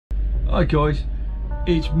Hi guys,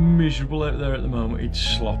 it's miserable out there at the moment. It's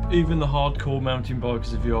slop. Even the hardcore mountain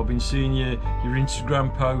bikers of you, I've been seeing your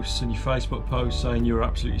Instagram posts and your Facebook posts saying you're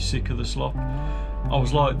absolutely sick of the slop. I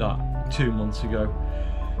was like that 2 months ago.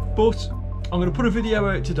 But I'm going to put a video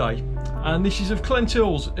out today, and this is of Clent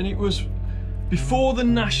Hills, and it was before the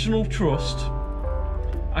National Trust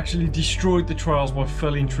actually destroyed the trails by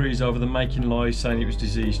felling trees over them, making lies saying it was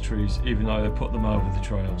diseased trees, even though they put them over the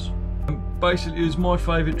trails. Basically, it was my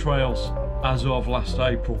favourite trails as of last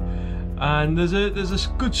April, and there's a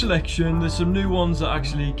good selection. There's some new ones that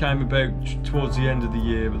actually came about towards the end of the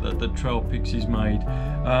year, but that the Trail Pixies made.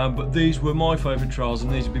 But these were my favourite trails,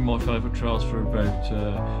 and these have been my favourite trails for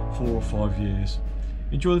about 4 or 5 years.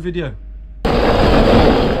 Enjoy the video.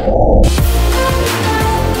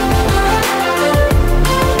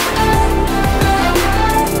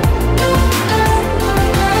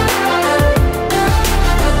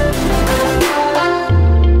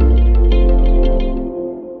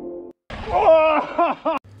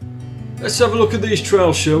 Let's have a look at these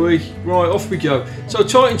trails, shall we? Right, off we go. So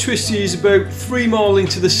Tight and Twisty is about 3 mile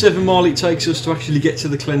into the 7 mile it takes us to actually get to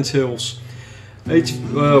the Clent Hills.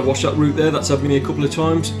 Watch that route there, that's happened me a couple of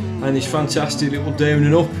times, and this fantastic little down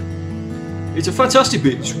and up. It's a fantastic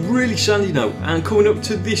bit, it's really sandy now, and coming up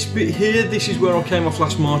to this bit here, this is where I came off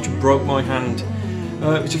last March and broke my hand.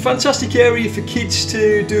 It's a fantastic area for kids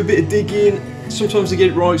to do a bit of digging. Sometimes they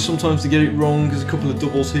get it right, sometimes they get it wrong. There's a couple of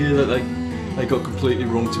doubles here that they got completely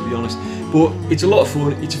wrong, to be honest. But it's a lot of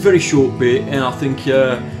fun, it's a very short bit, and I think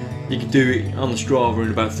you can do it on the Strava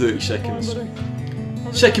in about 30 seconds.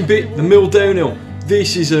 Second bit, the Mill Downhill.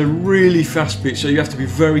 This is a really fast bit, so you have to be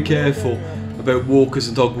very careful about walkers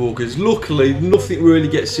and dog walkers. Luckily, nothing really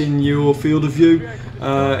gets in your field of view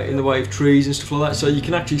in the way of trees and stuff like that, so you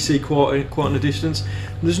can actually see quite in a distance.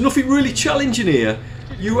 And there's nothing really challenging here.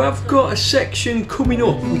 You have got a section coming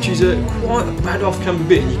up which is quite a bad off-camber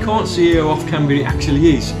bit, and you can't see how off-camber it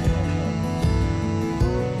actually is.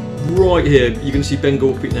 Right here, you're going to see Ben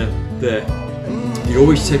go up it now, there. He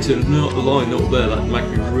always takes a line up there, that makes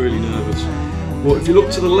me really nervous. Well, if you look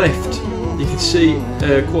to the left, you can see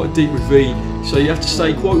quite a deep ravine, so you have to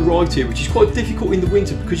stay quite right here, which is quite difficult in the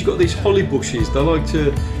winter because you've got these holly bushes. They like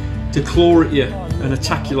to claw at you and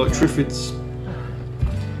attack you like triffids.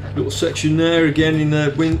 Little section there, again in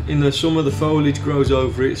the summer the foliage grows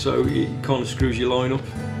over it, so it kind of screws your line up.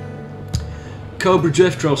 Cobra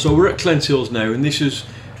Jeff Trail, so we're at Clent Hills now, and this is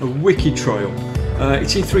a wicked trail.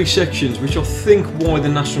 It's in 3 sections, which I think why the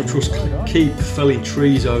National Trust keep felling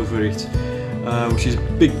trees over it, which is a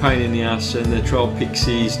big pain in the ass, and the Trail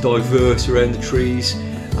Pixies divert around the trees,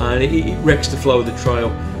 and it wrecks the flow of the trail.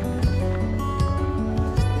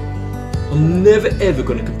 I'm never ever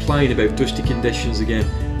going to complain about dusty conditions again.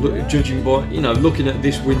 Judging by, looking at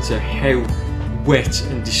this winter, how wet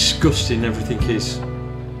and disgusting everything is.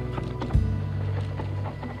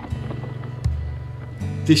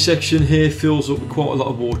 This section here fills up with quite a lot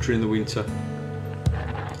of water in the winter.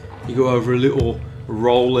 You go over a little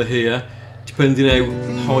roller here, depending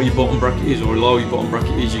how high your bottom bracket is or how low your bottom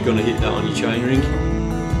bracket is, you're going to hit that on your chainring.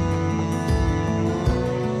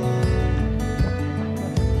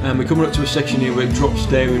 And we're coming up to a section here where it drops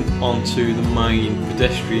down onto the main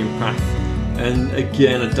pedestrian path, and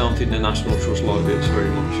again I don't think the National Trust like this very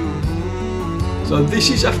much. So this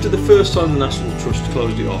is after the first time the National Trust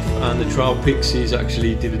closed it off, and the Trail Pixies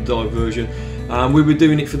actually did a diversion. We were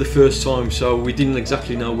doing it for the first time, so we didn't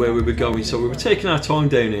exactly know where we were going, so we were taking our time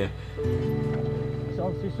down here.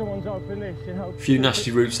 A few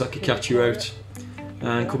nasty routes that could catch you out.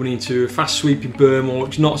 And coming into a fast sweeping berm, or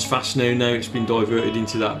it's not as fast now it's been diverted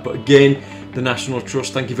into that, but again the National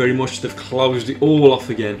Trust, thank you very much, they've closed it all off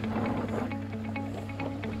again.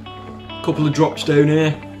 Couple of drops down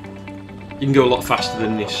here, you can go a lot faster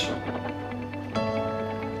than this,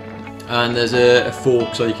 and there's a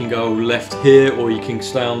fork, so you can go left here or you can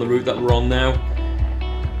stay on the route that we're on now.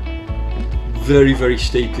 Very, very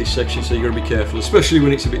steep this section, so you've got to be careful, especially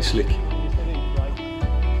when it's a bit slick.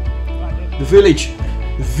 The village.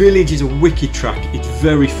 The village is a wicked track, it's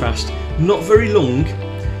very fast, not very long,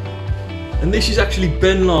 and this is actually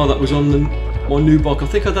Ben Law that was on my new bike. I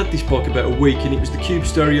think I'd had this bike about a week, and it was the Cube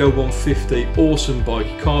Stereo 150, awesome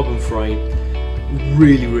bike, carbon frame,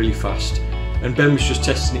 really, really fast, and Ben was just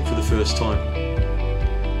testing it for the first time.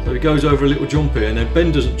 So he goes over a little jump here, and then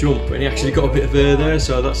Ben doesn't jump, and he actually got a bit of air there,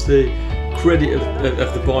 so that's the credit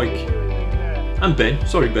of the bike. And Ben,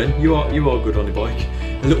 sorry Ben, you are good on the bike.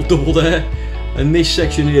 A little double there. And this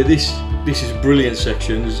section here, this is a brilliant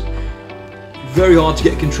section. It's very hard to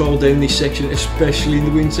get control down this section, especially in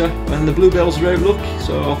the winter, and the bluebells are out, look.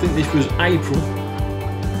 So I think this was April.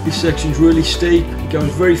 This section's really steep,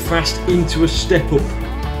 goes very fast into a step up.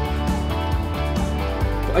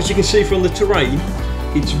 But as you can see from the terrain,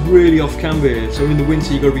 it's really off camber here, so in the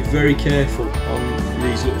winter you've got to be very careful on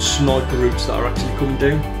these little sniper routes that are actually coming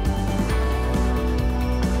down.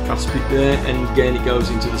 Fast bit there, and again it goes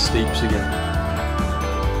into the steeps again.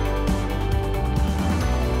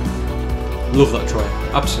 Love that trail,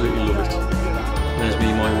 absolutely love it. There's me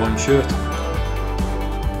in my one shirt.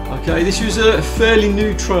 Okay, this was a fairly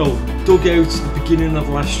new trail, dug out at the beginning of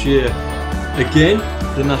last year. Again,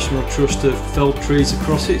 the National Trust have felled trees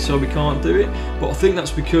across it, so we can't do it. But I think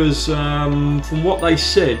that's because, from what they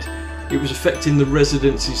said, it was affecting the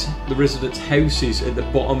residents' houses at the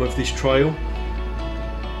bottom of this trail.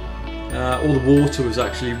 All the water was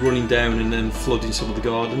actually running down and then flooding some of the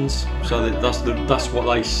gardens. So that's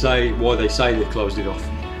what they say, why they say they've closed it off.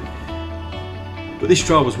 But this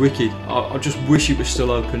trail was wicked. I just wish it was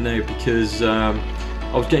still open now, because I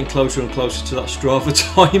was getting closer and closer to that Strava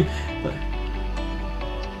time.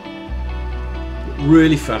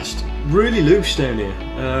 Really fast, really loose down here.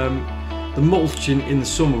 The mulch in the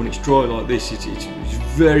summer when it's dry like this, it's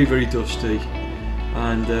very, very dusty,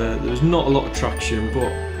 and there's not a lot of traction,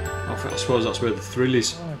 but I suppose that's where the thrill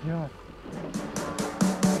is.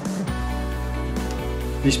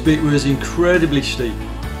 This bit was incredibly steep,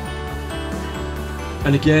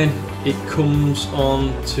 and again it comes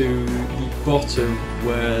on to the bottom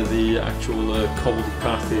where the actual cobbled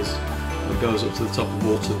path is, and goes up to the top of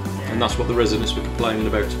water, and that's what the residents were complaining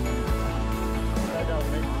about.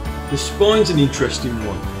 The spine's an interesting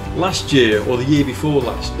one. Last year, or the year before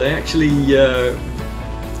last, they actually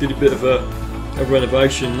did a bit of a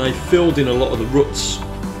renovation. They filled in a lot of the ruts.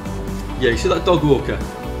 Yeah, you see that dog walker?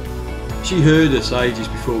 She heard us ages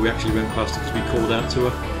before we actually went past her, because we called out to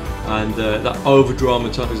her. And that over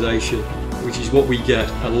dramatisation, which is what we get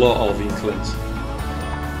a lot of in Clint.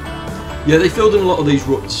 Yeah, they filled in a lot of these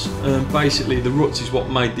ruts. Basically, the ruts is what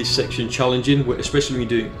made this section challenging, especially when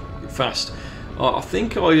you're doing it fast. I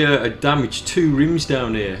think I damaged 2 rims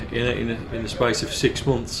down here in the space of 6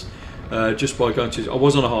 months, just by going I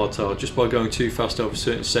was on a hardtail, just by going too fast over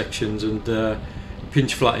certain sections and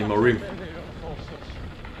pinch flatting my rim.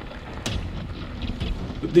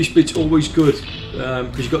 But this bit's always good,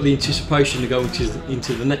 because you've got the anticipation to go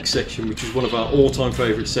into the next section, which is one of our all-time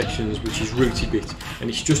favourite sections, which is Rooty Bit, and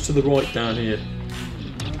it's just to the right down here.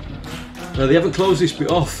 Now they haven't closed this bit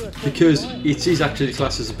off because it is actually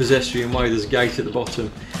classed as a pedestrian way. There's a gate at the bottom,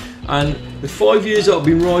 and the 5 years that I've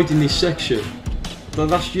been riding this section, the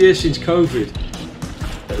last year since COVID,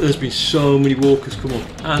 there's been so many walkers come up,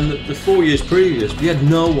 and the 4 years previous we had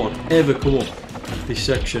no one ever come up this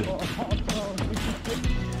section.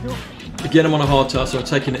 Again, I'm on a hardtail, so I'm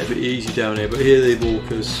taking it a bit easy down here, but here are the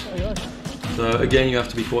walkers. So again, you have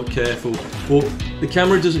to be quite careful. But the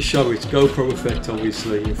camera doesn't show it. GoPro effect,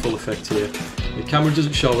 obviously, in full effect here. The camera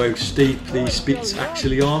doesn't show how steep these bits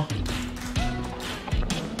actually are.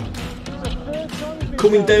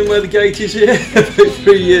 Coming down where the gate is here, about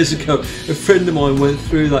 3 years ago, a friend of mine went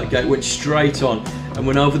through that gate, went straight on, and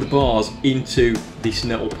went over the bars into this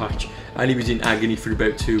nettle patch, and he was in agony for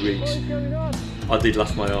about 2 weeks. I did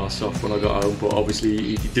laugh my arse off when I got home, but obviously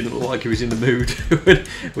he didn't look like he was in the mood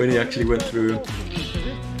when he actually went through them.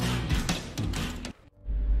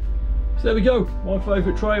 So there we go, my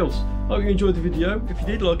favourite trails. Hope you enjoyed the video. If you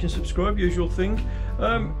did, like and subscribe, usual thing.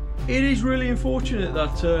 It is really unfortunate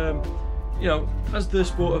that you know, as the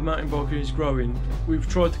sport of mountain biking is growing, we've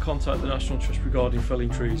tried to contact the National Trust regarding felling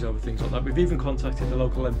trees over things like that. We've even contacted the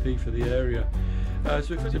local MP for the area.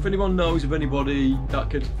 So if anyone knows of anybody that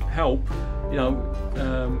could help, you know,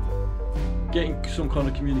 getting some kind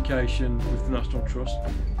of communication with the National Trust,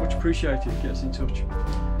 much appreciated. Get us in touch.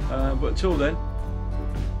 But until then,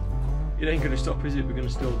 it ain't going to stop, is it? We're going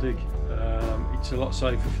to still dig. It's a lot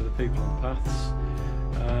safer for the people on paths.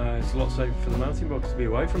 It's a lot safer for the mountain bikers to be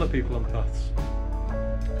away from the people on paths.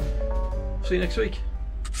 See you next week.